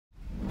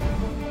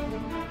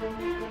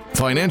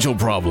financial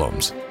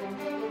problems,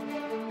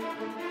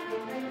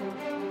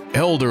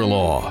 elder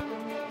law,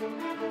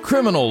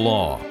 criminal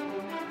law,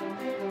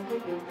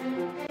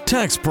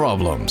 tax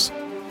problems,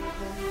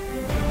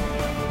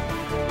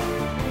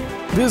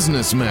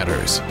 business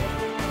matters,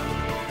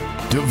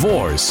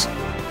 divorce,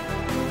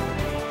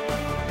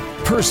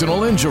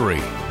 personal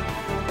injury,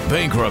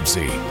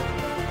 bankruptcy,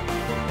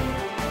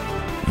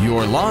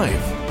 your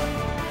life,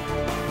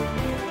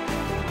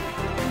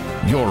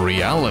 your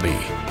reality.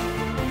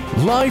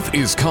 Life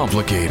is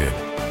complicated.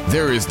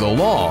 There is the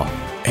law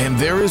and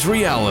there is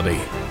reality.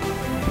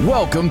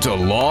 Welcome to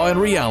Law and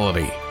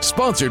Reality,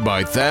 sponsored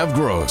by Thav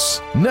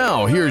Gross.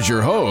 Now here's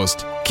your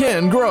host,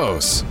 Ken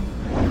Gross.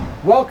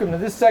 Welcome to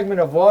this segment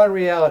of Law and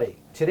Reality.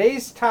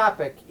 Today's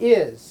topic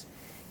is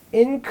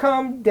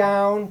income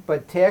down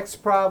but tax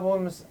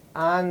problems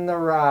on the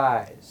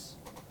rise.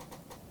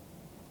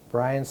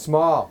 Brian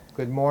Small,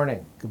 good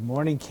morning. Good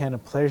morning, Ken. A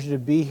pleasure to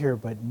be here,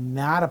 but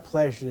not a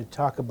pleasure to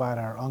talk about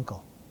our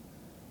uncle.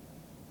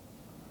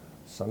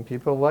 Some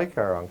people like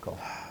our uncle.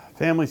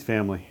 Family's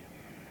family.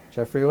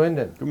 Jeffrey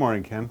Linden. Good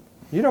morning, Ken.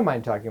 You don't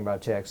mind talking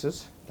about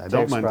taxes. I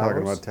don't tax mind problems.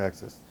 talking about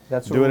taxes.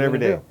 That's what do we're it every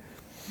gonna day.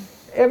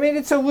 do. I mean,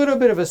 it's a little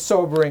bit of a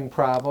sobering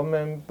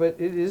problem, but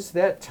it is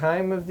that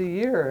time of the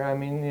year. I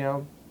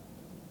mean,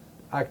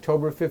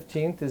 October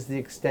 15th is the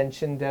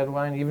extension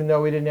deadline. Even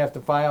though we didn't have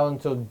to file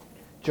until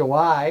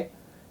July,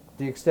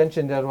 the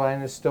extension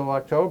deadline is still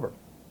October.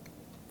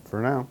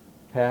 For now.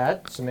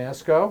 Pat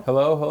Simasko.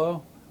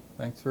 Hello.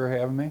 Thanks for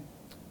having me.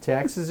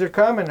 Taxes are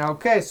coming.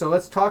 Okay, so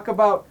let's talk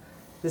about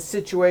the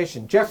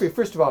situation. Jeffrey,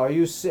 first of all,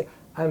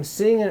 I'm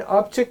seeing an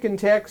uptick in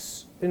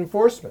tax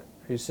enforcement.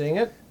 Are you seeing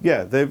it?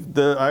 Yeah,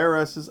 the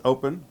IRS is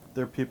open.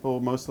 Their people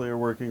mostly are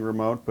working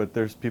remote, but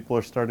people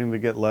are starting to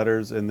get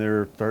letters and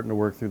they're starting to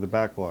work through the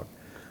backlog.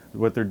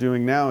 What they're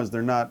doing now is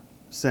they're not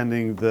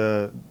sending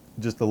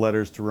just the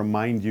letters to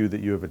remind you that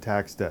you have a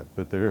tax debt,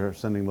 but they're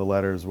sending the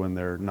letters when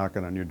they're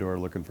knocking on your door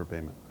looking for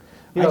payment.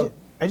 I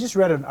just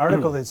read an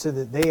article that said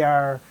that they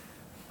are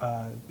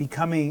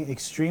becoming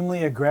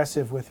extremely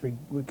aggressive with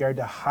regard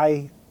to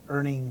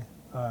high-earning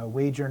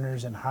wage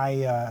earners and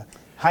high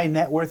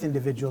net worth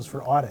individuals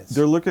for audits.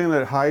 They're looking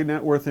at high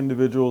net worth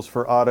individuals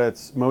for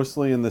audits,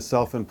 mostly in the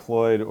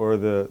self-employed or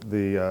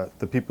the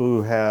people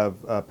who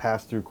have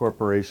pass-through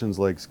corporations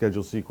like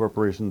Schedule C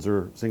corporations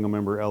or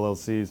single-member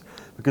LLCs,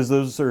 because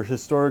those are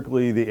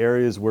historically the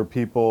areas where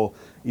people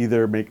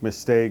either make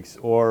mistakes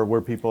or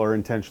where people are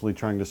intentionally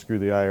trying to screw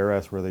the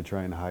IRS, where they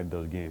try and hide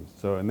those gains.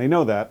 And they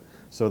know that,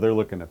 so they're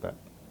looking at that.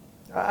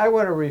 I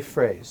want to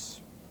rephrase.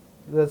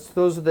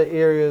 Those are the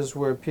areas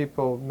where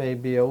people may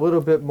be a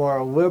little bit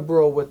more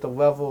liberal with the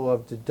level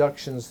of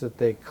deductions that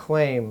they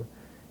claim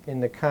in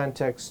the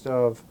context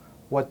of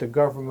what the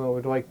government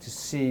would like to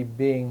see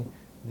being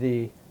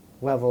the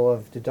level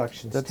of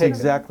deductions That's taken.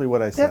 exactly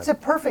what I said. That's a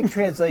perfect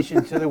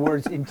translation to the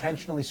words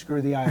intentionally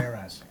screw the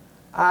IRS.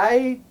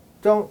 I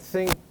don't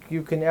think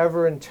you can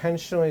ever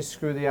intentionally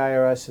screw the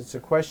IRS. It's a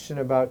question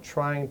about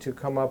trying to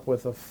come up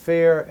with a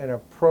fair and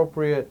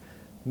appropriate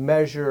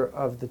measure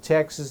of the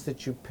taxes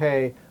that you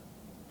pay,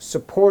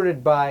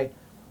 supported by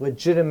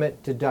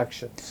legitimate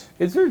deductions.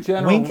 Is there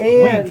general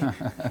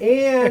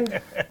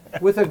And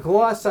with a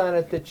gloss on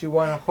it that you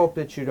want to hope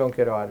that you don't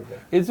get audited.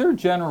 Is there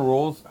general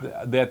rules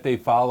that they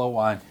follow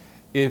on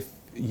if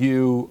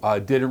you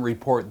didn't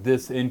report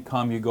this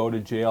income, you go to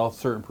jail,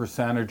 certain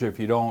percentage? If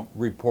you don't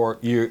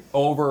report, you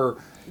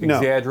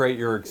exaggerate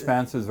your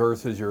expenses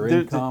versus your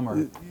income?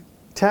 Or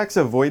tax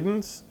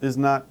avoidance is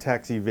not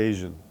tax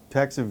evasion.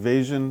 Tax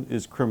evasion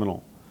is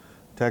criminal.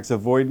 Tax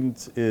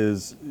avoidance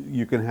is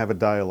you can have a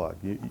dialogue.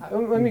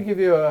 Let me give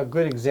you a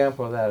good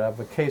example of that, of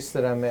a case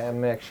that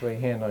I'm actually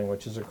handling,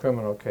 which is a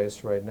criminal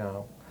case right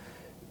now.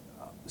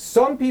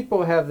 Some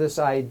people have this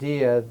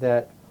idea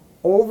that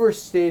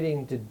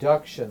overstating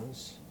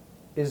deductions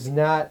is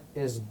not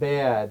as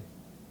bad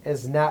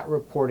as not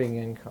reporting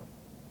income.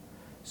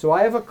 So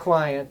I have a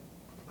client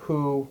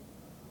who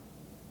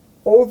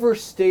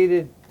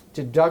overstated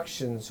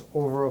deductions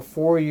over a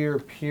 4-year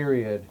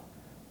period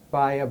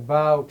by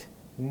about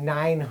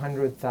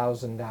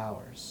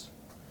 $900,000,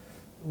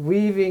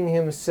 leaving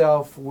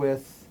himself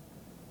with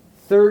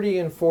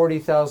 $30,000 and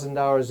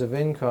 $40,000 of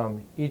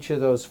income each of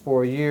those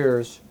 4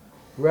 years,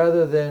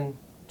 rather than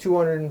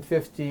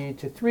 $250,000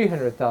 to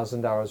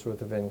 $300,000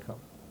 worth of income.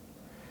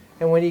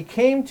 And when he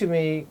came to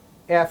me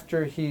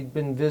after he'd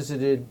been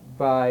visited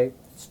by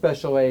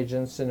special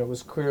agents and it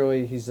was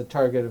clearly he's the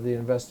target of the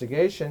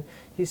investigation,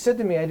 he said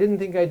to me, "I didn't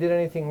think I did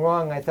anything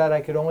wrong. I thought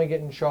I could only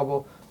get in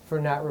trouble for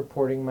not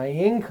reporting my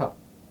income."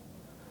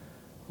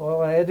 Well,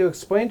 what I had to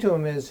explain to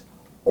him is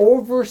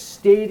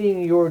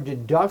overstating your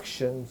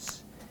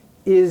deductions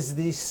is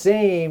the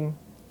same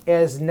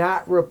as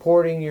not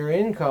reporting your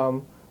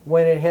income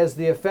when it has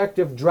the effect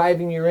of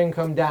driving your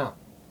income down.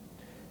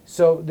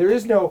 So there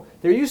used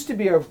to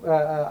be a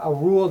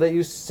rule that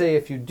used to say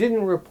if you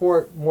didn't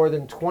report more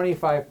than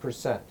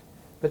 25%,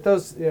 but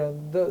those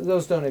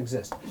don't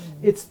exist.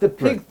 It's the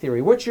pig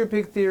theory. What's your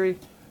pig theory?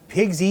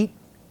 Pigs eat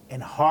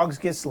and hogs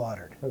get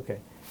slaughtered. Okay.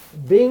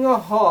 Being a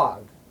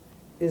hog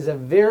is a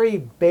very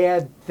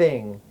bad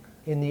thing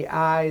in the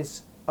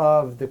eyes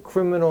of the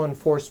Criminal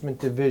Enforcement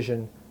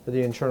Division of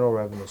the Internal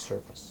Revenue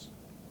Service.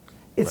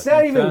 It's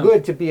not even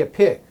good to be a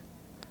pig.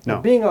 No.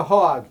 But being a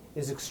hog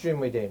is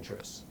extremely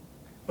dangerous.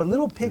 But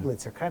little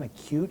piglets are kind of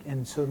cute,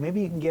 and so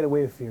maybe you can get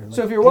away with fear.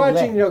 So if you're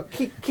watching,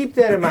 keep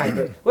that in mind.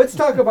 But let's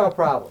talk about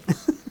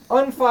problems.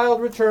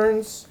 Unfiled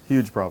returns,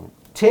 Huge problem.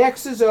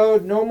 taxes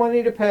owed, no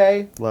money to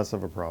pay, Less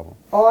of a problem.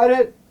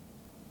 audit,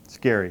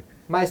 Scary.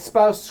 my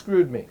spouse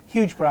screwed me.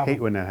 Huge problem.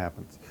 Hate when that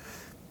happens.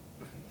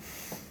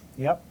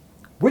 Yep.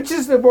 Which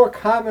is the more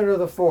common of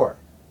the four?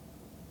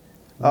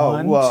 Oh,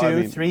 1, well, 2, I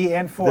mean, 3,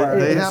 and 4.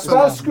 they The happen-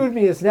 spouse screwed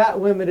me is not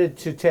limited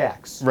to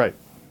tax. Right.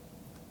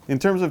 In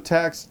terms of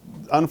tax,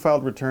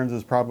 unfiled returns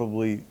is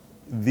probably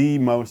the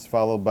most,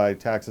 followed by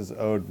taxes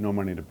owed, no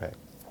money to pay.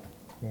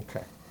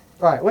 Okay.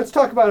 All right, let's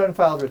talk about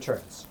unfiled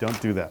returns. Don't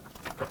do that.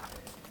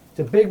 It's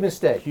a big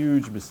mistake.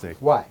 Huge mistake.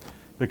 Why?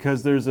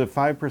 Because there's a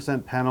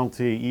 5%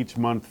 penalty each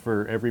month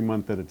for every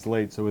month that it's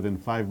late. So within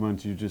 5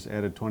 months, you just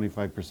added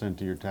 25%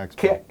 to your tax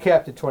bill.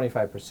 Capped at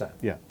 25%.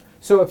 Yeah.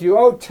 So if you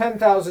owe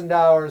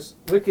 $10,000,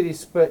 lickety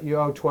split, you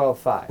owe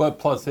 $12,500. But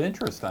plus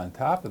interest on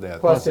top of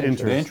that. Plus The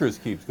interest.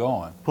 interest keeps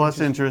going.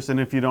 Plus interest, and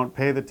if you don't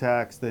pay the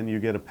tax, then you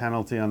get a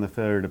penalty on the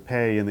failure to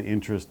pay, and the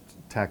interest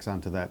tax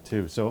onto that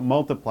too. So it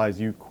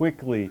multiplies. You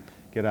quickly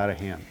get out of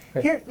hand.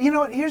 Here, you know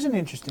what? Here's an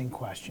interesting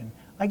question.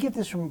 I get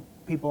this from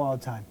people all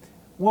the time.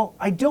 Well,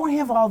 I don't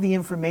have all the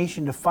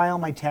information to file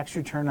my tax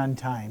return on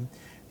time.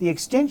 The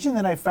extension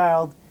that I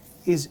filed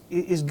is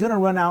going to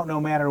run out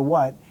no matter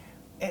what.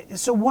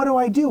 So what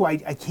do? I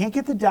can't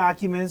get the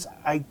documents.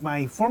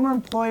 My former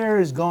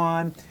employer is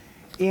gone.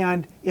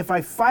 And if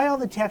I file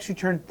the tax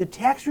return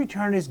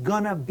is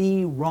going to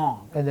be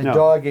wrong. And the No.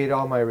 dog ate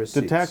all my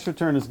receipts. The tax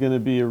return is going to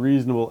be a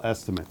reasonable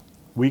estimate.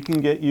 We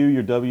can get you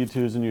your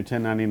W-2s and your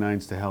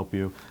 1099s to help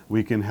you.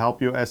 We can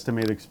help you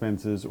estimate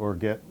expenses or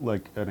get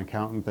like an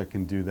accountant that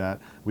can do that.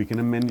 We can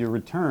amend your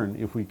return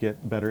if we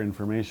get better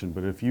information.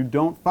 But if you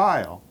don't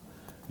file,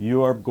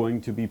 you are going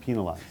to be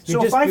penalized.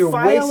 So if I you're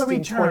file a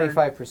wasting return,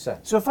 25%.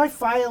 So if I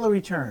file a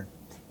return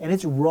and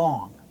it's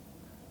wrong,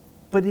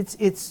 but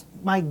it's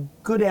my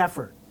good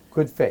effort,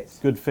 Good faith.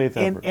 Good faith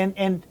effort.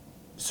 and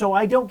so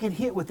I don't get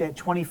hit with that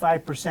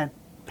 25%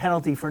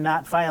 penalty for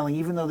not filing,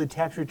 even though the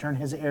tax return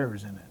has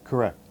errors in it.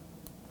 Correct.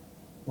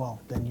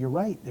 Well, then you're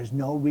right. There's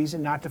no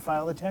reason not to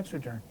file a tax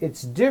return.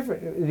 It's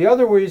different. The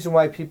other reason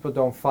why people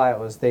don't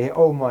file is they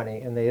owe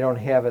money and they don't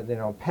have it, they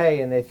don't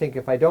pay, and they think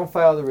if I don't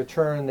file the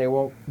return, they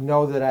won't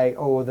know that I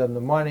owe them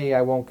the money,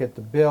 I won't get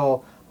the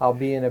bill, I'll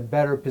be in a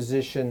better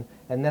position,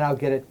 and then I'll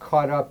get it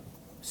caught up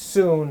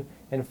soon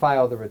and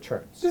file the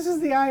returns. This is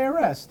the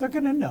IRS. They're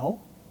going to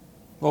know.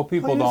 Well,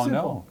 people Plain and don't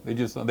simple.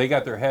 know. They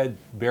got their head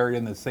buried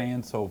in the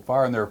sand so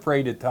far, and they're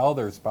afraid to tell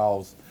their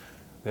spouse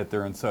that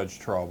they're in such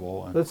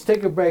trouble. And Let's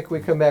take a break.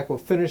 We come back, we'll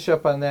finish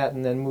up on that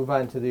and then move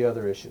on to the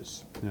other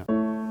issues.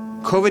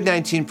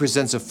 COVID-19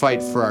 presents a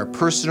fight for our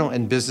personal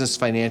and business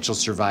financial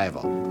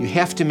survival. You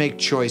have to make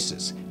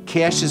choices.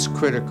 Cash is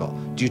critical.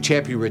 Do you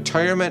tap your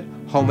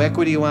retirement, home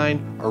equity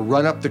line, or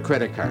run up the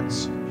credit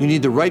cards? You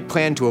need the right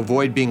plan to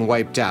avoid being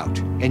wiped out,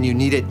 and you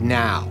need it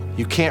now.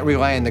 You can't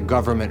rely on the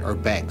government or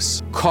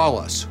banks. Call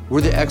us.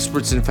 We're the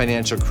experts in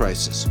financial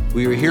crisis.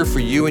 We are here for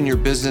you and your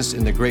business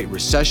in the Great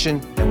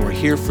Recession, and we're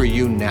here for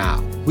you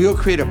now. We will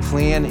create a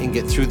plan and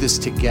get through this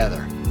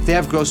together.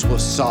 Thav Gross will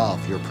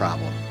solve your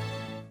problem.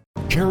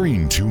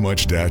 Carrying too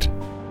much debt?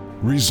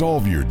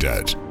 Resolve your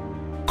debt.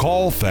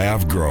 Call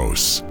Thav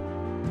Gross.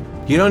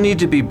 You don't need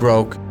to be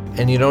broke,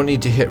 and you don't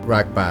need to hit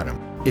rock bottom.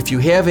 If you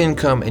have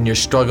income and you're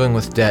struggling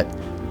with debt,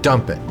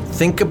 dump it.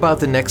 Think about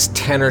the next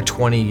 10 or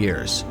 20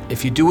 years.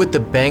 If you do what the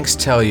banks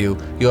tell you,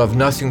 you'll have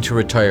nothing to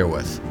retire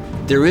with.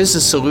 There is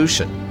a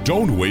solution.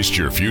 Don't waste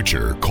your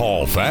future.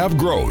 Call Thav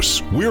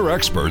Gross. We're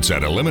experts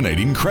at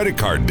eliminating credit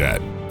card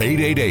debt.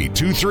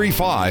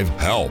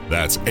 888-235-HELP.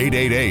 That's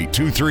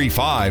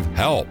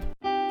 888-235-HELP.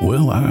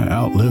 Will I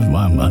outlive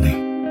my money?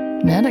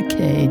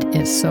 Medicaid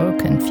is so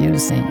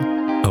confusing.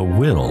 A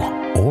will,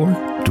 or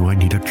do I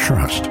need a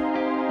trust?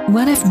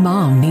 What if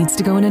mom needs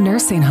to go in a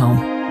nursing home?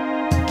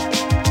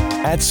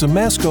 At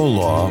Simasco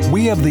Law,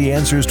 we have the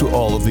answers to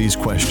all of these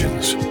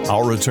questions.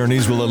 Our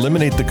attorneys will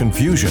eliminate the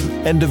confusion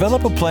and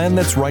develop a plan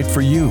that's right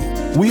for you.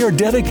 We are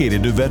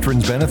dedicated to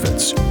veterans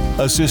benefits,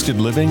 assisted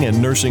living,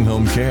 and nursing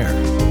home care.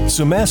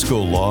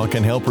 Simasco Law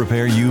can help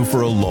prepare you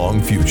for a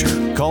long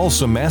future. Call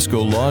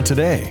Simasco Law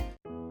today.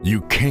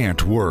 You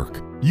can't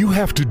work. You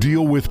have to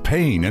deal with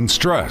pain and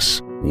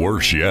stress.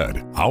 Worse yet,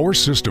 our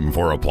system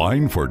for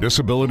applying for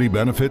disability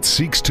benefits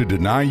seeks to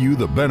deny you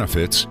the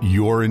benefits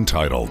you're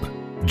entitled.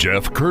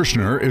 Jeff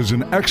Kirschner is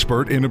an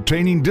expert in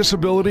obtaining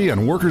disability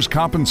and workers'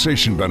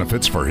 compensation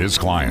benefits for his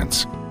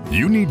clients.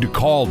 You need to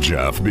call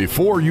Jeff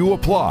before you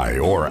apply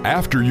or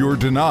after you're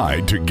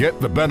denied to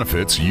get the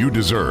benefits you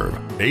deserve.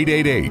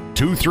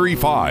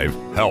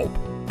 888-235-HELP.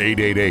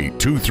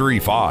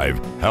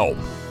 888-235-HELP.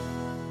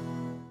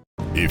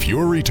 If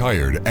you're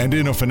retired and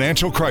in a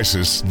financial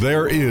crisis,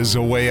 there is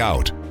a way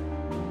out.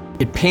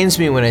 It pains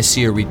me when I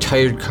see a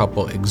retired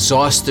couple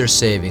exhaust their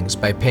savings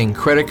by paying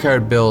credit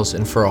card bills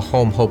and for a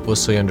home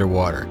hopelessly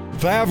underwater.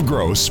 Fav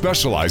Gross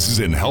specializes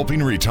in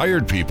helping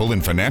retired people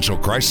in financial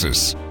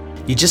crisis.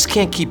 You just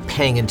can't keep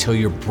paying until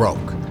you're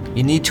broke.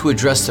 You need to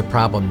address the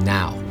problem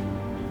now.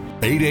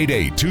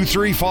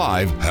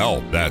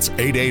 888-235-HELP. That's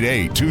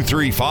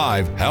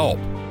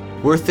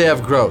 888-235-HELP. Worth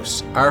Ave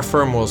Gross. Our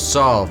firm will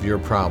solve your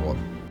problem.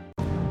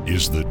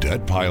 Is the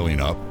debt piling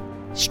up?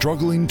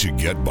 Struggling to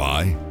get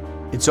by?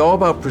 It's all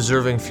about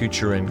preserving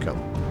future income.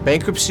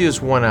 Bankruptcy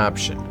is one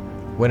option.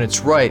 When it's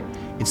right,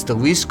 it's the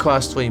least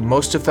costly,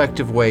 most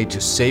effective way to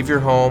save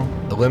your home,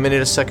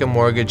 eliminate a second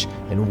mortgage,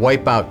 and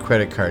wipe out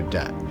credit card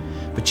debt.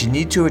 But you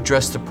need to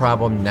address the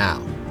problem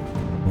now.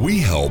 We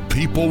help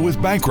people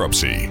with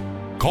bankruptcy.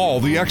 Call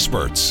the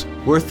experts.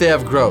 Worth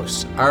Ave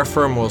Gross. Our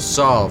firm will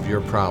solve your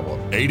problem.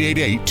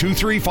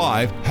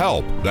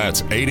 888-235-HELP.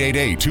 That's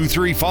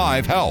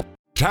 888-235-HELP.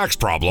 Tax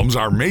problems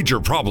are major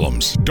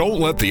problems. Don't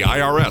let the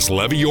IRS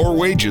levy your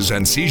wages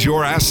and seize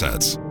your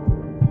assets.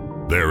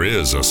 There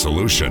is a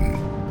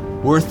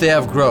solution. Worth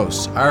Ave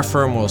Gross. Our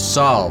firm will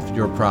solve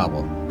your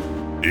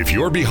problem. If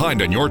you're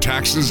behind on your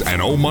taxes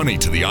and owe money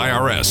to the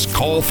IRS,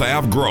 call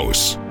Fav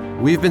Gross.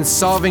 We've been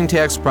solving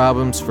tax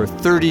problems for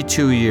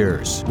 32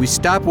 years. We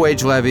stop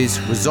wage levies,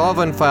 resolve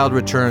unfiled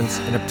returns,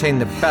 and obtain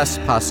the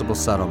best possible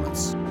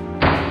settlements.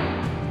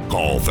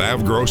 Call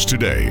Fav Gross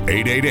today,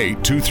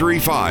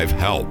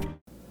 888-235-HELP.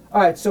 All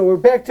right, so we're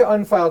back to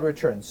unfiled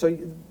returns. So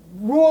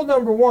rule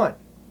number one,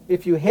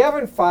 if you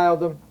haven't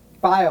filed them,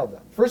 file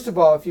them. First of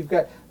all, if you've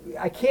got,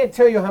 I can't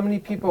tell you how many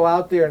people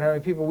out there and how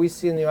many people we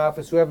see in the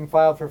office who haven't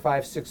filed for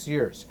 5-6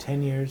 years.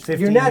 10 years,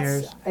 15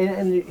 years.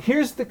 And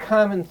here's the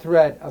common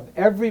thread of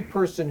every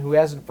person who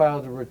hasn't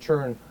filed a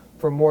return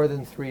for more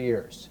than 3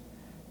 years.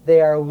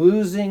 They are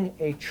losing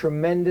a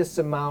tremendous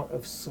amount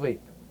of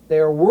sleep. They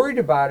are worried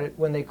about it.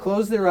 When they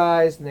close their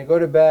eyes and they go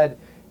to bed,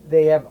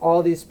 they have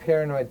all these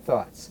paranoid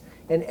thoughts.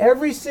 And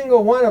every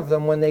single one of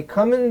them, when they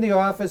come into the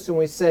office and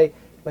we say,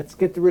 let's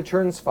get the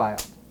returns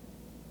filed,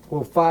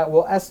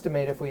 we'll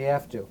estimate if we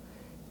have to.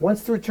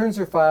 Once the returns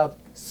are filed,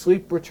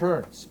 sleep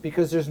returns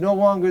because there's no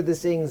longer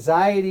this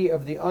anxiety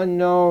of the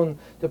unknown,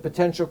 the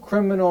potential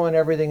criminal, and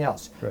everything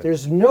else. Right.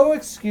 There's no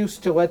excuse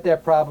to let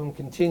that problem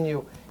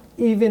continue,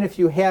 even if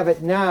you have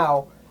it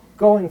now.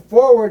 Going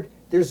forward,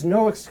 there's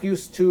no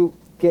excuse to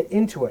get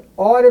into it.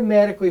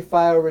 Automatically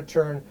file a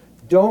return.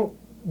 Don't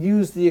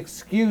use the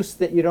excuse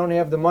that you don't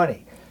have the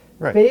money.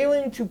 Right.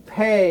 Failing to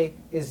pay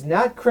is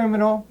not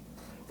criminal.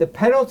 The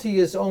penalty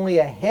is only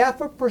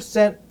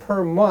 0.5%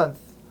 per month,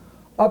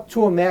 up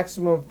to a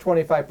maximum of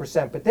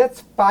 25%. But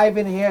that's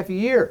 5.5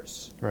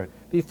 years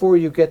before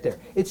you get there.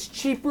 It's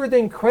cheaper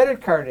than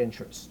credit card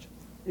interest.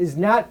 Is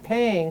not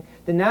paying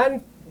the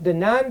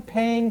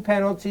non-paying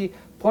penalty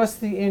plus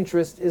the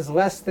interest is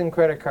less than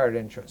credit card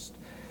interest.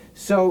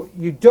 So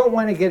you don't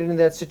want to get into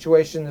that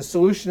situation. The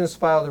solution is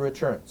file the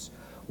returns.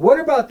 What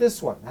about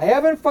this one? I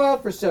haven't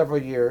filed for several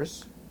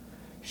years.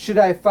 Should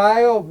I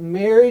file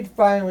married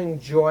filing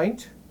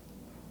joint,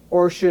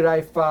 or should I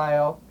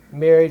file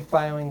married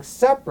filing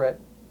separate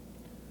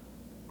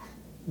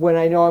when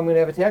I know I'm going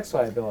to have a tax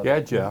liability? Yeah,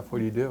 Jeff, what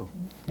do you do?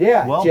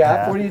 Yeah, well,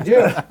 Jeff, Pat, what do you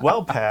do?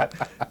 Well, Pat,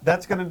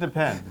 that's going to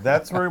depend.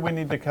 That's where we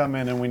need to come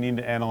in and we need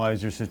to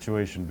analyze your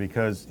situation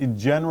because in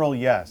general,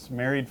 yes,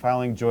 married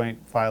filing joint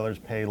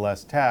filers pay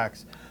less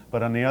tax,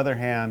 but on the other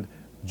hand,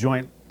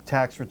 joint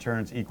tax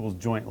returns equals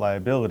joint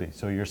liability.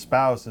 So your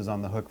spouse is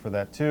on the hook for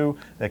that too.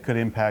 That could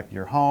impact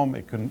your home.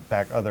 It could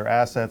impact other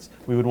assets.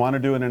 We would want to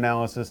do an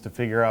analysis to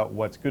figure out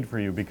what's good for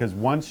you because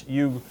once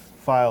you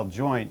file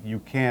joint, you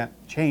can't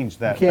change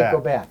that. You can't go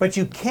back. But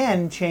you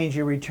can change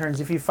your returns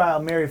if you file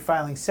married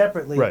filing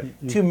separately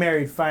to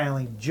married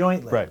filing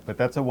jointly. Right, but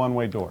that's a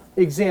one-way door.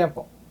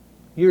 Example.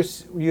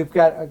 You've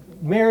got a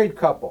married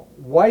couple.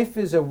 Wife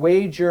is a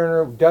wage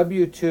earner,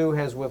 W-2,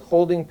 has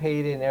withholding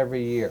paid in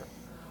every year.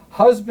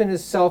 Husband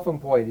is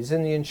self-employed. He's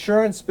in the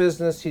insurance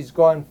business. He's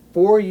gone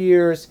 4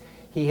 years.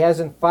 He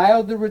hasn't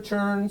filed the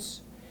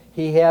returns.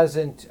 He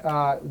hasn't.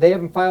 They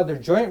haven't filed their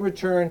joint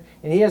return,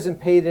 and he hasn't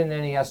paid in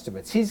any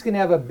estimates. He's going to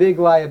have a big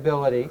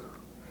liability.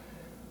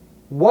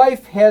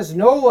 Wife has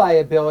no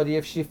liability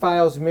if she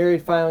files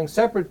married filing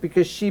separate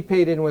because she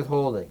paid in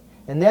withholding.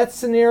 In that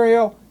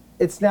scenario,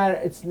 it's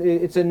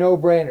a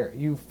no-brainer.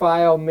 You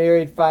file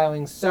married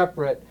filing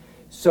separate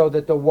so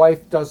that the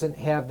wife doesn't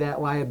have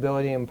that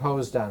liability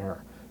imposed on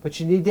her. But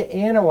you need to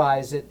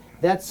analyze it.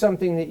 That's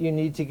something that you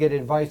need to get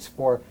advice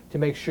for to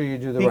make sure you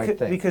do the right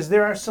thing. Because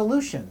there are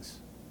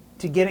solutions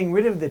to getting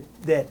rid of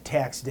that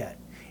tax debt.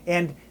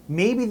 And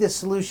maybe the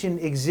solution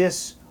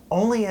exists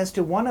only as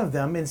to one of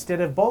them instead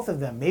of both of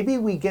them. Maybe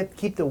we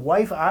keep the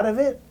wife out of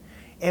it,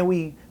 and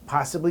we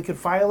possibly could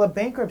file a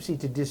bankruptcy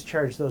to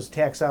discharge those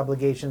tax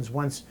obligations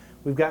once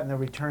we've gotten the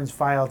returns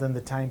filed and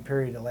the time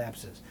period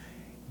elapses.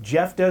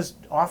 Jeff does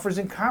offers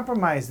in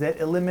compromise that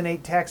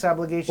eliminate tax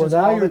obligations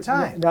all the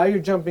time. Now you're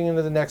jumping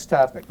into the next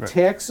topic. Right.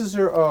 Taxes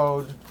are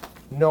owed,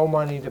 no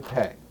money to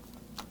pay.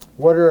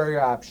 What are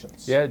your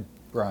options? Yeah,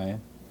 Brian.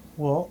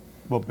 Well,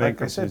 Well, like I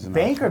bankruptcy said, is an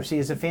bankruptcy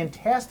is a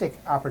fantastic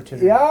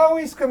opportunity. It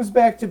always comes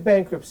back to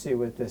bankruptcy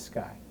with this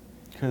guy.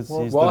 Because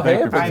Well, he's well, the hey,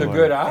 if bankruptcy it's a lawyer.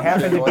 good option.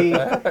 Happened to what be- the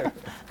heck?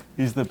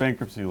 He's the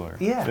bankruptcy lawyer.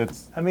 Yeah,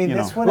 That's, I mean, you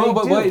that's know. what Well, I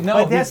but do. wait, no,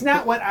 but that's he-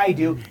 not what I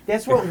do.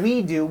 That's what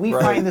we do. We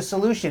Right. find the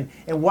solution.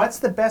 And what's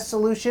the best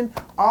solution?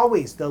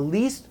 Always the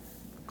least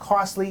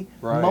costly,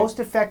 Right. most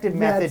effective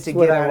method That's to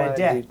what get I out of wanted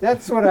debt. to-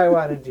 That's what I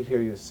wanted to hear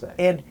you say.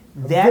 And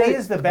that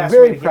is very- the best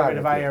very way to get proud rid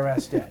of of you.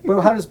 IRS debt.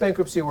 But how does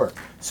bankruptcy work?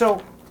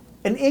 So,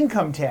 an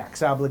income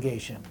tax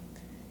obligation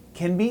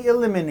can be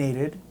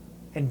eliminated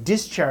and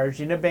discharged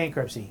in a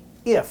bankruptcy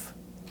if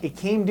it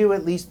came due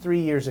at least 3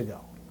 years ago,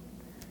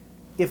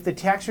 if the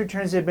tax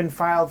returns have been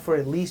filed for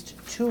at least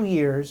 2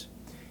 years,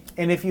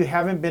 and if you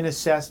haven't been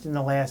assessed in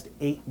the last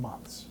 8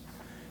 months.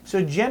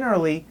 So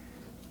generally,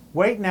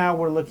 right now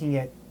we're looking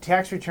at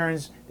tax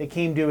returns that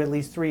came due at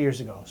least 3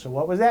 years ago. So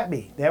what would that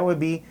be? That would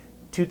be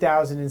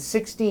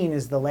 2016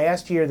 is the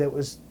last year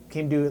that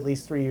came due at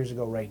least 3 years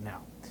ago right now.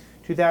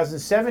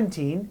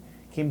 2017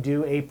 came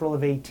due April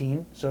of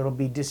 18, so it'll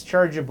be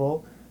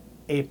dischargeable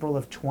April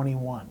of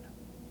 21,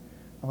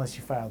 unless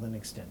you filed an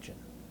extension.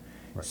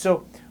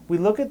 So we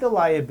look at the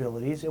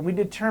liabilities and we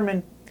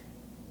determine,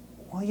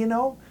 well, you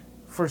know,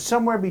 for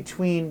somewhere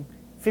between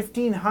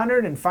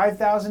 $1,500 and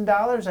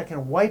 $5,000, I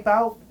can wipe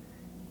out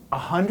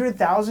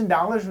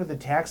 $100,000 worth of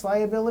tax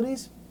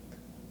liabilities.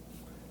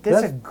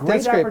 That's a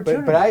great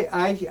opportunity. But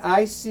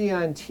I see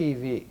on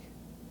TV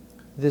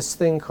this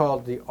thing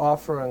called the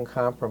offer and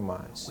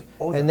compromise.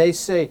 And they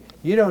say,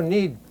 you don't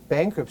need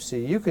bankruptcy,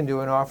 you can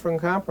do an offer and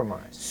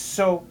compromise.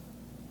 So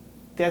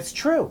that's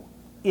true.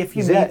 If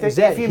you Is meet that, the, is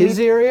that if you his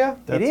meet, area?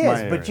 That's it is,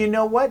 my but area. you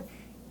know what?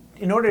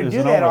 In order to There's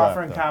do an that overlap,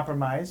 offer and though.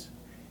 compromise,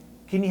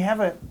 can you have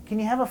a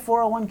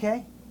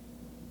 401k?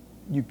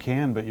 You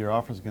can, but your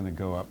offer's going to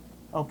go up.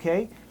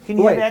 Okay. Can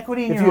you Wait, have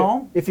equity in if your you-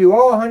 home? If you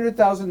owe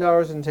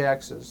 $100,000 in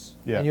taxes,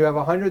 Yeah. and you have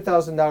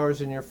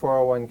 $100,000 in your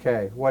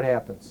 401k, what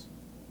happens?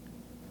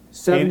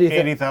 70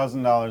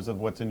 $80,000 of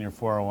what's in your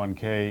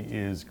 401k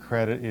is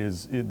credit.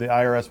 The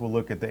IRS will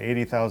look at the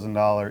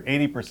 $80,000,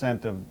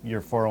 80% of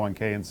your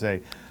 401k and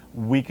say,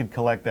 we could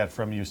collect that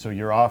from you. So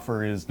your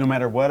offer is, no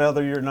matter what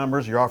other your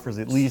numbers, your offer is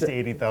at least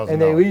 $80,000.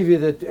 and they leave you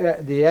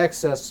the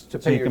access to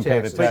So pay you your can pay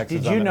the taxes. But taxes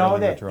did on you the know early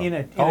that withdrawal. in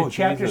a Oh,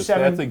 Chapter Jesus,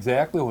 7? that's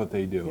exactly what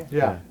they do.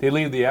 Yeah. They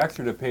leave the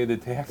extra to pay the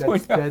tax. That's When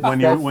you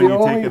the take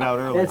only- it out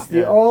early. That's the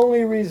Yeah.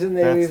 only reason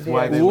they That's leave the why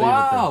extra. they leave it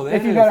Wow, there. that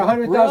If you is got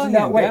 $100,000,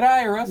 brilliant. wait. That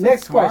IRS is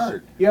Next smart.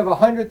 question: you have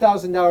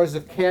 $100,000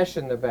 of cash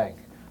in the bank.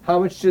 How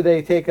much do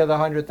they take of the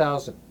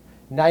 $100,000?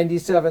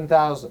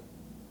 $97,000.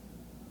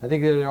 I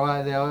think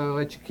they'll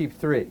let you keep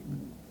 $3.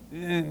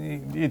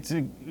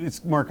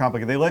 It's more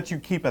complicated. They let you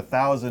keep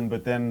 1,000,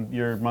 but then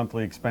your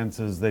monthly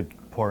expenses they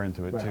pour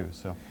into it too.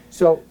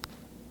 So,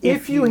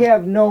 if you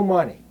have no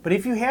money, But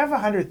if you have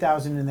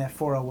 $100,000 in that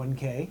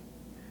 401k,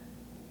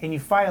 and you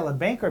file a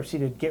bankruptcy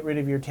to get rid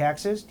of your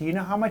taxes, do you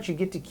know how much you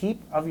get to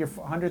keep of your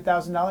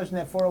 $100,000 in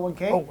that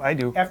 401k? Oh, I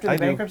do. After the I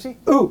do. bankruptcy?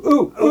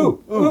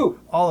 ooh.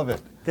 All of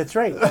it. That's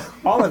right.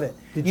 All of it.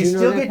 Did you you know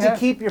still that, get to Pat?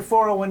 keep your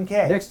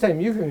 401k. Next time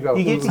you can go.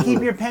 You get to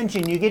keep your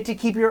pension. You get to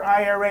keep your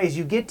IRAs.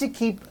 You get to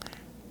keep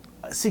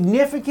a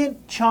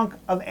significant chunk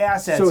of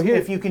assets So here-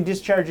 if you can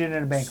discharge it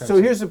in a bankruptcy.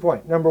 So here's the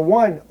point. Number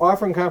one,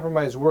 offer and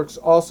compromise works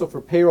also for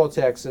payroll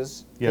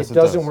taxes. Yes, it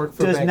doesn't does. work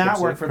for does bankruptcy. not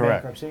work for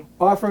Correct. bankruptcy.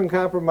 Offer and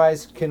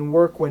compromise can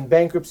work when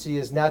bankruptcy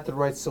is not the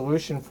right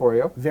solution for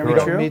you. Very you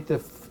don't true. meet the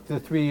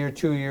 3-year,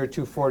 2-year,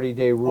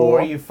 240-day rule.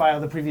 Or you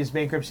filed the previous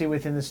bankruptcy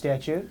within the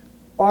statute.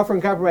 Offer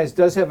and compromise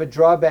does have a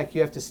drawback.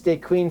 You have to stay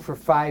clean for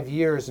 5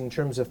 years in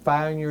terms of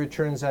filing your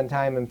returns on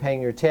time and paying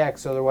your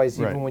tax. Otherwise,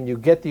 even Right. when you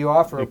get the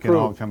offer It approved, can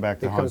all come back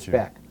to it haunt comes you.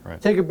 back. Right.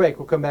 Take a break.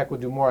 We'll come back. We'll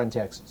do more on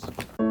taxes.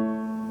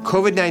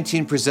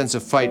 COVID-19 presents a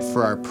fight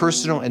for our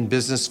personal and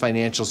business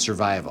financial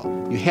survival.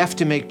 You have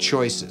to make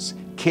choices.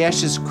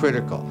 Cash is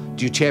critical.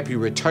 Do you tap your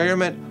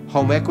retirement,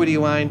 home equity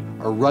line,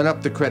 or run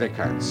up the credit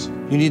cards?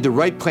 You need the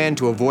right plan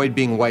to avoid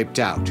being wiped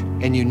out,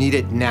 and you need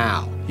it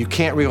now. You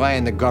can't rely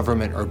on the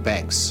government or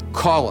banks.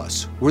 Call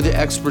us. We're the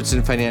experts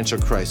in financial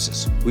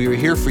crisis. We are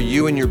here for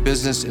you and your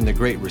business in the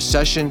Great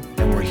Recession,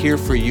 and we're here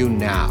for you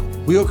now.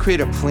 We will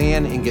create a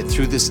plan and get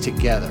through this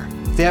together.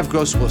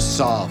 Thavgros will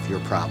solve your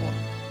problem.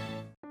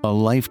 A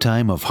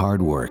lifetime of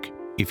hard work.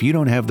 If you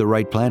don't have the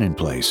right plan in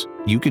place,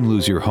 you can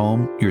lose your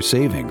home, your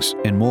savings,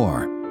 and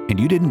more. And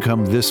you didn't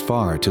come this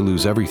far to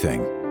lose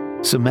everything.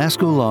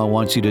 Samasco Law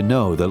wants you to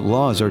know that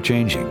laws are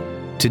changing.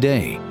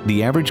 Today,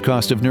 the average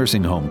cost of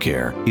nursing home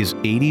care is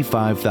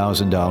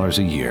 $85,000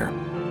 a year.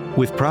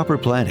 With proper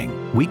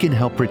planning, we can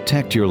help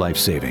protect your life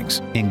savings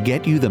and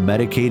get you the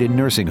Medicaid and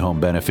nursing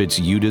home benefits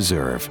you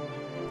deserve.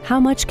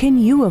 How much can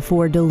you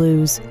afford to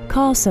lose?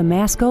 Call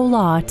Samasco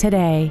Law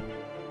today.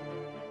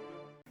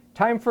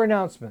 Time for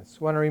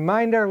announcements. Want to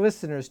remind our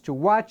listeners to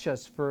watch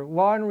us for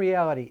Law and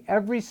Reality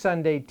every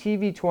Sunday,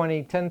 TV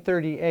 20,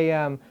 10:30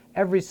 a.m.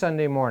 every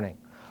Sunday morning.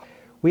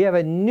 We have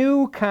a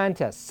new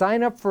contest.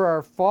 Sign up for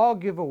our fall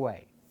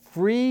giveaway.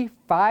 Free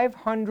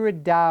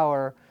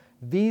 $500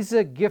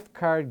 Visa gift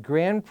card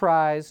grand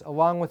prize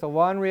along with a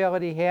Law and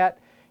Reality hat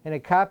and a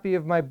copy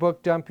of my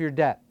book, Dump Your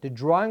Debt. The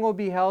drawing will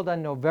be held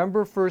on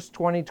November 1st,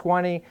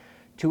 2020.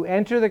 To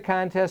enter the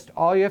contest,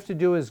 all you have to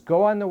do is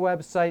go on the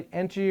website,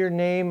 enter your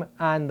name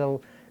on the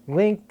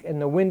link in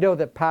the window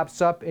that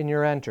pops up, and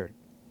you're entered.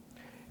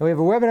 And we have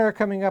a webinar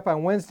coming up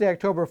on Wednesday,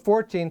 October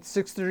 14th,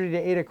 6:30 to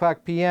 8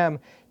 o'clock p.m.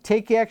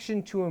 Take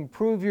action to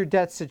improve your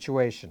debt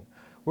situation.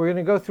 We're going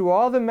to go through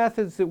all the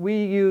methods that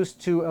we use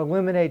to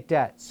eliminate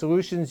debt.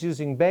 Solutions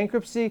using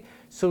bankruptcy,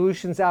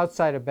 solutions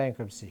outside of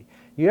bankruptcy.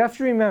 You have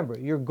to remember,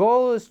 your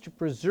goal is to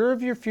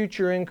preserve your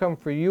future income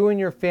for you and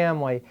your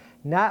family,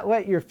 not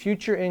let your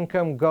future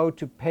income go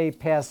to pay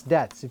past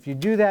debts. If you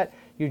do that,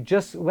 you're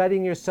just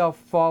letting yourself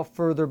fall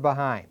further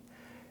behind.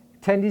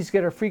 Attendees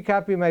get a free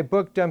copy of my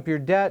book, Dump Your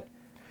Debt.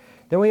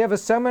 Then we have a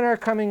seminar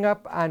coming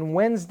up on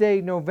Wednesday,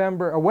 a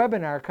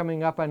webinar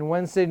coming up on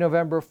Wednesday,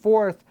 November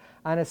 4th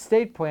on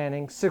estate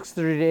planning, 6:30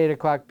 to 8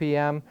 o'clock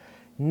p.m.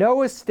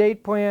 No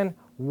estate plan,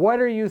 what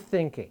are you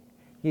thinking?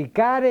 You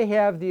got to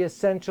have the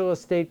essential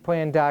estate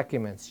plan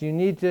documents. You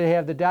need to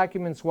have the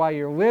documents while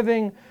you're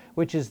living,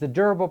 which is the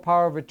durable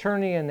power of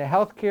attorney and the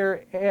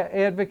healthcare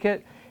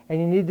advocate,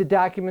 and you need the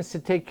documents to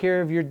take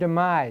care of your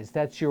demise.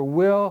 That's your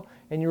will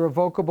and your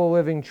revocable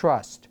living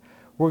trust.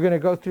 We're going to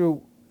go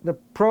through the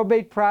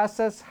probate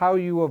process, how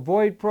you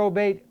avoid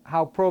probate,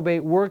 how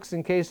probate works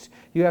in case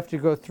you have to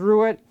go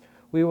through it.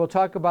 We will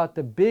talk about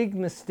the big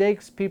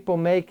mistakes people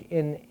make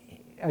in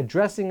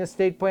addressing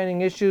estate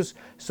planning issues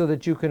so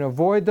that you can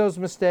avoid those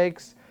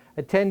mistakes.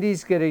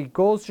 Attendees get a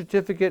gold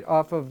certificate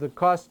off of the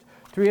cost,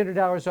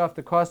 $300 off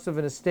the cost of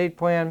an estate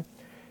plan.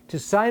 To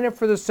sign up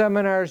for the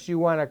seminars, you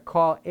want to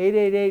call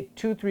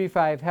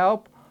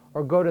 888-235-HELP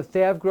or go to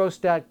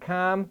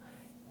thavgross.com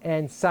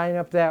and sign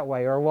up that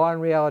way, or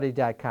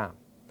lawandreality.com.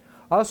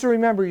 Also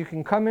remember, you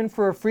can come in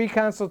for a free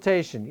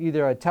consultation,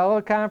 either a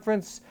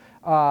teleconference,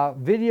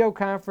 video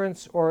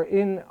conference, or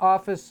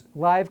in-office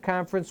live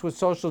conference with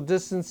social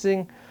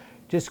distancing.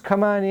 Just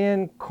come on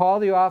in, call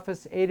the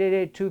office,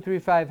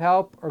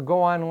 888-235-HELP, or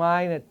go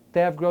online at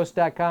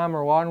thavgross.com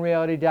or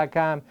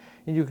lawandreality.com,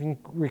 and you can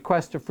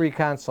request a free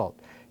consult.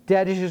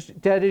 Debt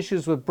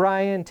issues with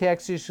Brian,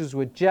 tax issues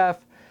with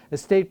Jeff,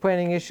 estate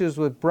planning issues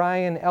with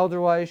Brian, elder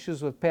law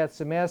issues with Pat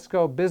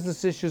Simasko,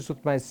 business issues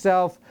with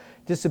myself,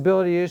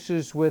 disability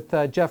issues with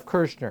Jeff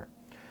Kirshner.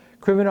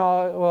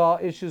 Criminal law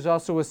issues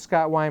also with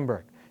Scott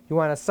Weinberg. You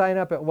want to sign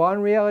up at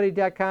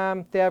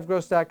lawandreality.com,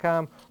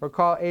 thavgross.com, or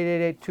call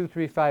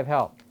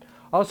 888-235-HELP.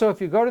 Also,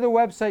 if you go to the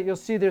website, you'll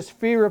see there's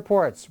free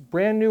reports.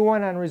 Brand new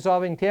one on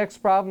resolving tax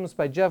problems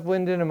by Jeff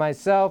Linden and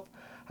myself,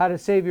 how to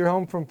save your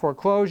home from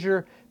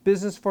foreclosure,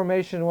 business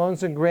formation,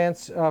 loans and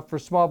grants for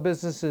small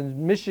business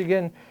in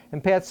Michigan,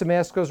 and Pat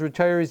Simasko's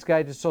Retiree's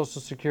Guide to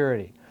Social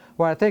Security. I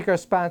want to thank our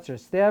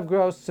sponsors,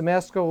 Thavgross,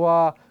 Simasko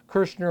Law,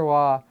 Kirshner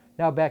Law.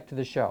 Now back to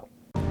the show.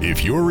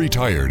 If you're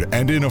retired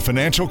and in a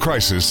financial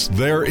crisis,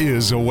 there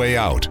is a way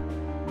out.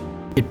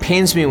 It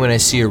pains me when I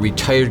see a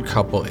retired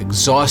couple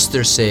exhaust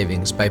their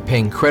savings by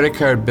paying credit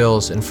card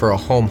bills and for a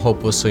home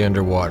hopelessly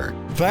underwater.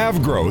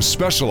 Thavgross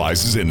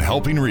specializes in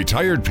helping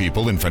retired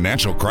people in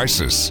financial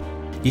crisis.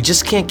 You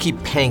just can't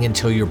keep paying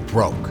until you're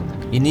broke.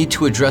 You need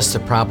to address the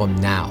problem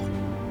now.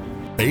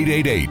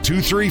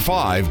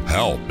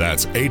 888-235-HELP.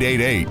 That's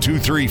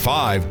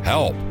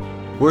 888-235-HELP.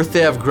 We're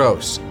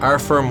Thavgross. Our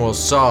firm will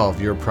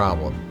solve your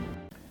problem.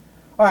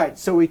 All right,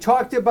 so we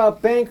talked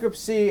about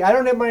bankruptcy. I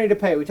don't have money to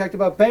pay. We talked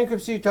about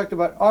bankruptcy. We talked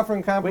about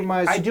offering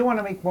compromise. Wait, I do want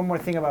to make one more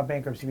thing about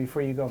bankruptcy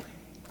before you go.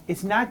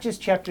 It's not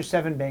just Chapter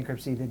 7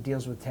 bankruptcy that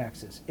deals with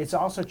taxes. It's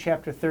also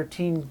Chapter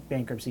 13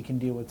 bankruptcy can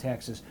deal with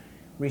taxes.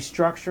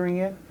 Restructuring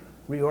it,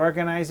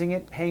 reorganizing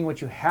it, paying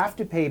what you have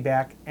to pay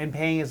back, and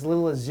paying as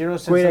little as 0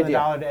 cents on the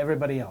dollar to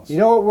everybody else. You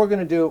know what we're going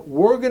to do?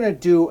 We're going to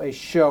do a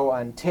show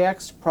on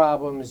tax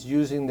problems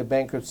using the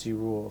bankruptcy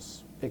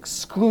rules.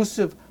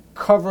 Exclusive,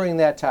 covering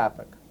that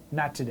topic.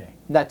 Not today.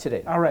 Not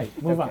today. All right,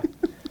 move on.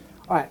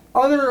 All right,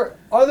 other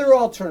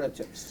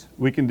alternatives.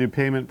 We can do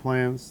payment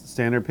plans,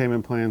 standard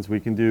payment plans. We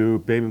can do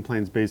payment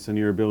plans based on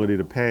your ability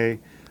to pay.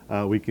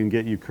 We can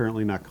get you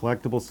currently not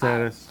collectible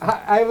status.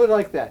 I would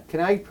like that. Can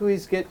I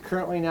please get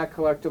currently not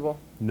collectible?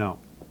 No.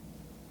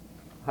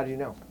 How do you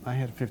know? I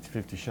had a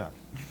 50-50 shot.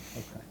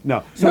 Okay.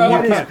 No. So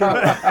what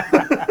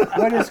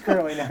is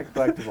currently not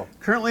collectible?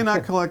 Currently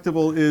not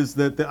collectible is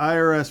that the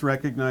IRS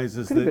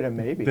recognizes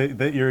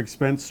that your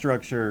expense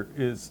structure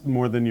is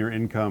more than your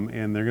income,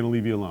 and they're going to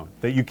leave you alone.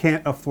 That you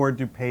can't afford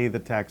to pay the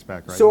tax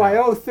back right now. So I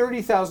owe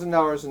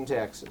 $30,000 in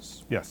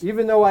taxes. Yes.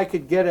 Even though I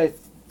could get a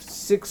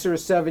 6 or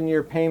 7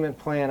 year payment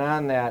plan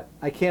on that,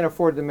 I can't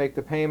afford to make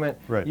the payment.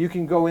 Right. You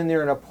can go in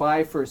there and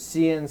apply for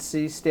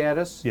CNC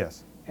status.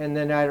 Yes. And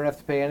then I don't have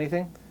to pay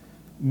anything?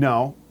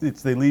 No,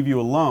 they leave you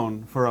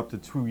alone for up to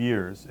 2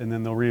 years, and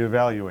then they'll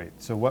reevaluate.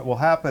 So what will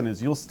happen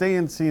is you'll stay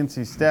in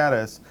CNC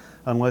status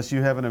unless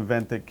you have an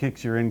event that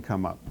kicks your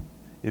income up.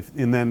 If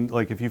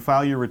you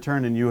file your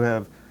return and you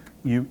have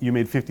you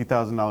made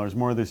 $50,000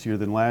 more this year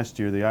than last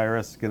year. The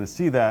IRS is going to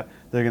see that.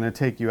 They're going to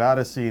take you out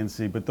of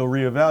C&C, but they'll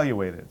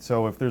reevaluate it.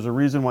 So if there's a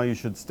reason why you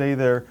should stay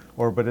there,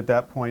 but at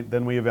that point,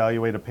 then we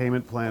evaluate a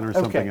payment plan or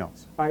something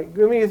else. All right,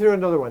 let me throw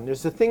another one.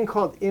 There's a thing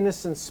called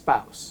innocent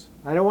spouse.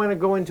 I don't want to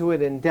go into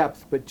it in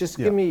depth, but just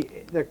give me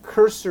the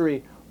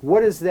cursory.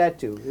 What does that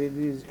do?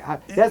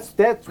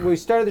 That's when we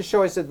started the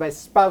show. I said my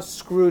spouse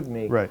screwed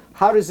me. Right.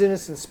 How does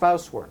innocent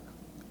spouse work?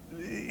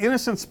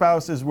 Innocent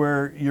spouse is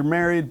where you're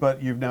married,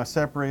 but you've now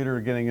separated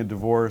or getting a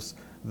divorce.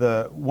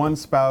 The one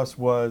spouse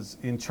was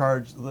in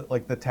charge,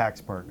 like the tax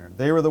partner.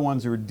 They were the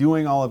ones who were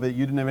doing all of it.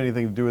 You didn't have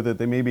anything to do with it.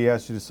 They maybe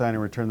asked you to sign a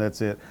return.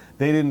 That's it.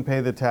 They didn't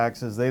pay the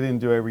taxes. They didn't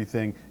do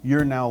everything.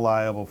 You're now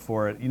liable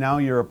for it. Now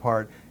you're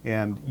apart,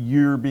 and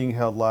you're being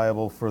held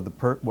liable for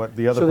what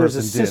the other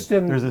person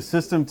did. There's a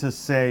system to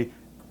say,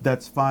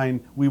 that's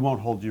fine, we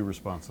won't hold you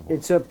responsible.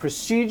 It's a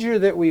procedure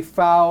that we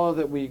follow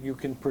that you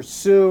can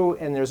pursue,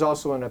 and there's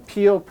also an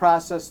appeal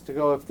process to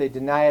go if they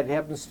deny it. It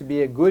happens to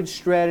be a good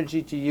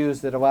strategy to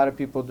use that a lot of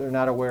people are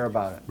not aware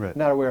about it. Right.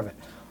 Not aware of it.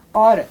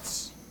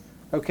 Audits.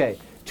 Okay,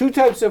 two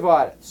types of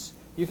audits.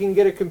 You can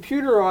get a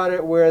computer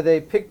audit where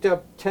they picked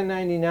up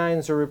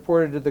 1099s or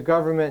reported to the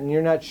government and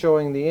you're not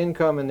showing the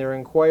income and they're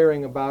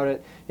inquiring about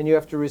it, and you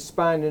have to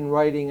respond in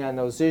writing on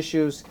those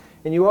issues.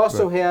 And you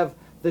also have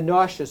the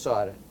nauseous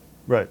audit.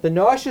 Right. The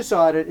nauseous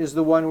audit is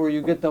the one where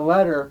you get the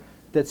letter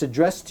that's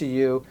addressed to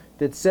you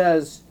that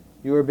says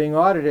you are being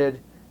audited.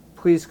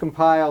 Please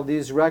compile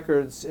these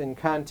records and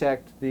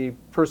contact the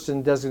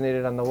person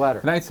designated on the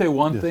letter. Can I say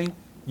one thing?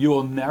 You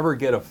will never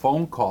get a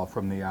phone call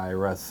from the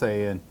IRS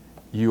saying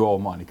you owe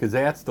money, because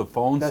that's the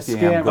phone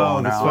scam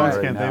going on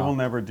right now. They will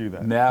never do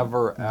that.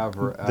 Never,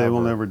 ever, ever. They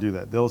will never do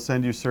that. They'll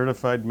send you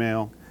certified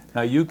mail.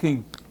 Now, you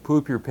can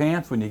poop your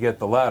pants when you get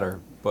the letter,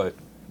 but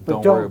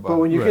don't worry about it. But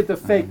when you get the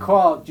fake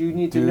call, you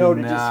need to know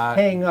to just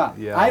hang up.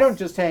 Yes. I don't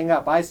just hang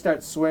up. I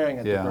start swearing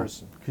at the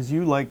person. Because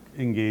you like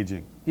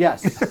engaging.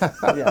 Yes.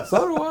 Yes.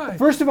 So do I.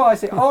 First of all, I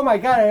say, oh my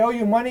God, I owe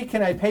you money.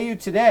 Can I pay you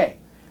today?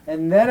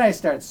 And then I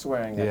start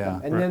swearing at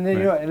them. And then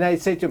and I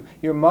say to them,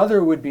 your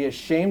mother would be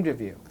ashamed of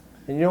you.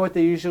 And you know what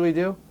they usually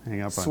do?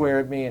 Hang up. Swear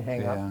at me and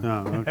hang up.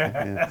 Oh,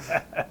 okay.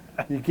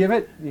 You give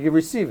it, you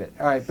receive it.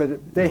 All right,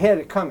 but they had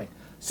it coming.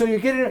 So you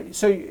get it.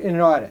 So in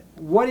an audit,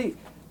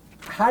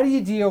 how do you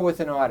deal with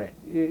an audit?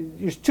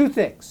 There's two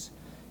things.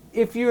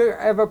 If you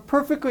have a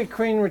perfectly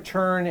clean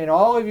return and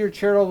all of your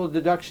charitable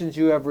deductions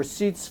you have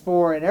receipts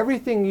for, and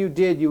everything you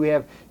did you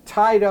have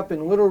tied up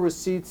in little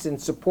receipts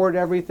and support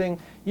everything,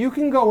 you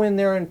can go in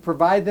there and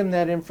provide them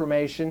that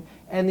information,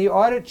 and the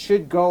audit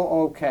should go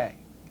okay.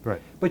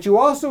 Right. But you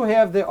also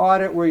have the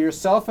audit where you're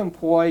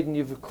self-employed and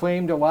you've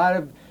claimed a lot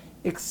of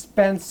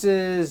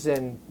expenses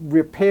and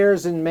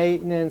repairs and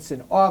maintenance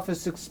and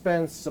office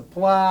expense,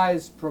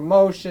 supplies,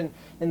 promotion,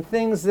 and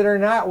things that are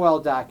not well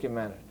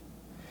documented.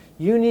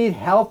 You need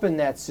help in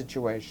that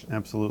situation.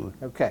 Absolutely.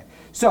 Okay,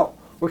 so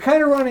we're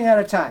kind of running out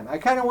of time. I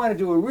kind of want to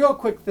do a real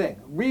quick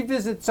thing,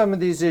 revisit some of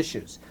these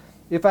issues.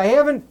 If I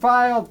haven't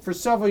filed for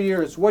several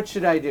years, what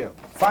should I do?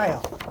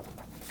 File.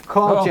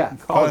 Call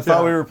Jeff. I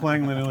thought we were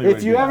playing the newlywed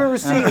If you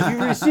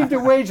received a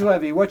wage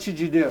levy, what should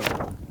you do?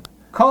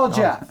 Call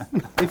Jeff.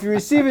 If you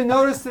receive a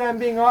notice that I'm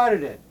being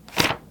audited,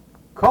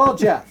 call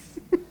Jeff.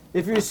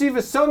 If you receive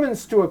a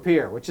summons to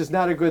appear, which is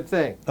not a good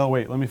thing. Oh,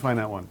 wait, let me find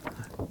that one.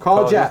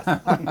 Call Jeff.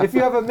 If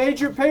you have a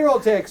major payroll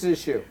tax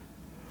issue,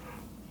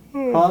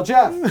 call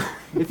Jeff.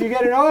 If you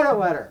get an audit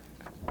letter,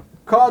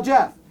 call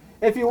Jeff.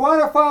 If you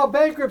want to file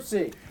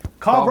bankruptcy,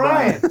 call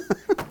Brian.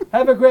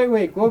 Have a great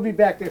week. We'll be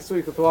back next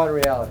week with Law and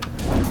Reality.